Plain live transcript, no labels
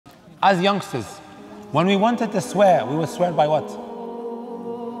As youngsters, when we wanted to swear, we would swear by what?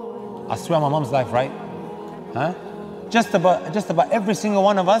 I swear on my mom's life, right? Huh? Just about every single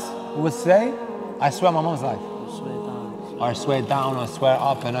one of us would say, I swear on my mom's life. Or I swear down, or I swear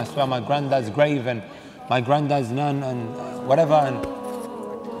up, and I swear on my granddad's grave, and my granddad's nun, and whatever. And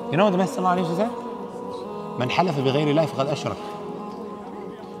you know what the Messenger used to say? من حلف بغير الله فقد أشرك.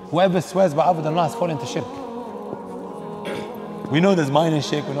 Whoever swears by other than Allah has fallen into shirk. We know there's minor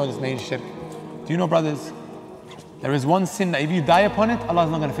shirk, we know there's major shirk. Do you know, brothers, there is one sin that if you die upon it, Allah is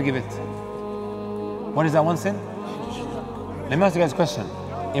not going to forgive it. What is that one sin? Let me ask you guys a question.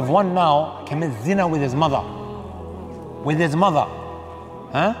 If one now commits zina with his mother,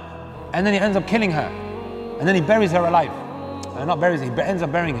 huh? And then he ends up killing her, and then he buries her alive. Not buries her, he ends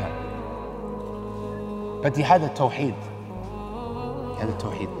up burying her. But he had a tawheed.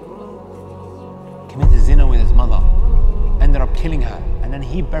 Committed zina with his mother, ended up killing her, and then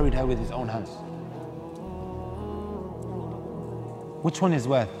he buried her with his own hands. Which one is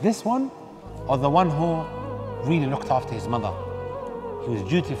worse? This one, or the one who really looked after his mother? He was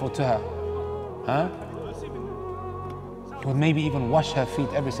dutiful to her. Huh? He would maybe even wash her feet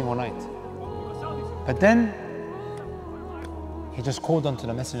every single night. But then, he just called onto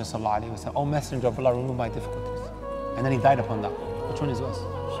the Messenger sallallahu alaihi wasallam, "Oh Messenger of Allah, remove my difficulties." And then he died upon that. Which one is worse?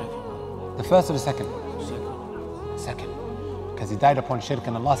 The first or the second? Second. Because he died upon shirk,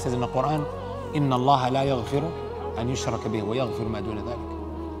 and Allah says in the Quran, إِنَّ اللَّهَ لَا يَغْفِرُ أَنْ يُشْرَكَ بِهِ وَيَغْفِرُ مَا دُونَ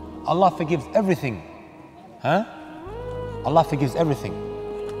ذَلِكَ. Allah forgives everything. Huh? Allah forgives everything.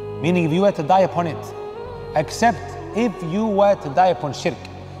 Meaning if you were to die upon it, except if you were to die upon shirk.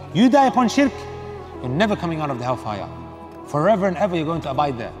 You die upon shirk, you're never coming out of the hellfire. Forever and ever you're going to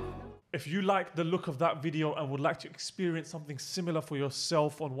abide there. If you like the look of that video and would like to experience something similar for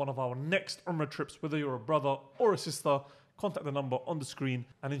yourself on one of our next Umrah trips, whether you're a brother or a sister, contact the number on the screen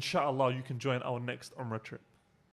and inshallah you can join our next Umrah trip.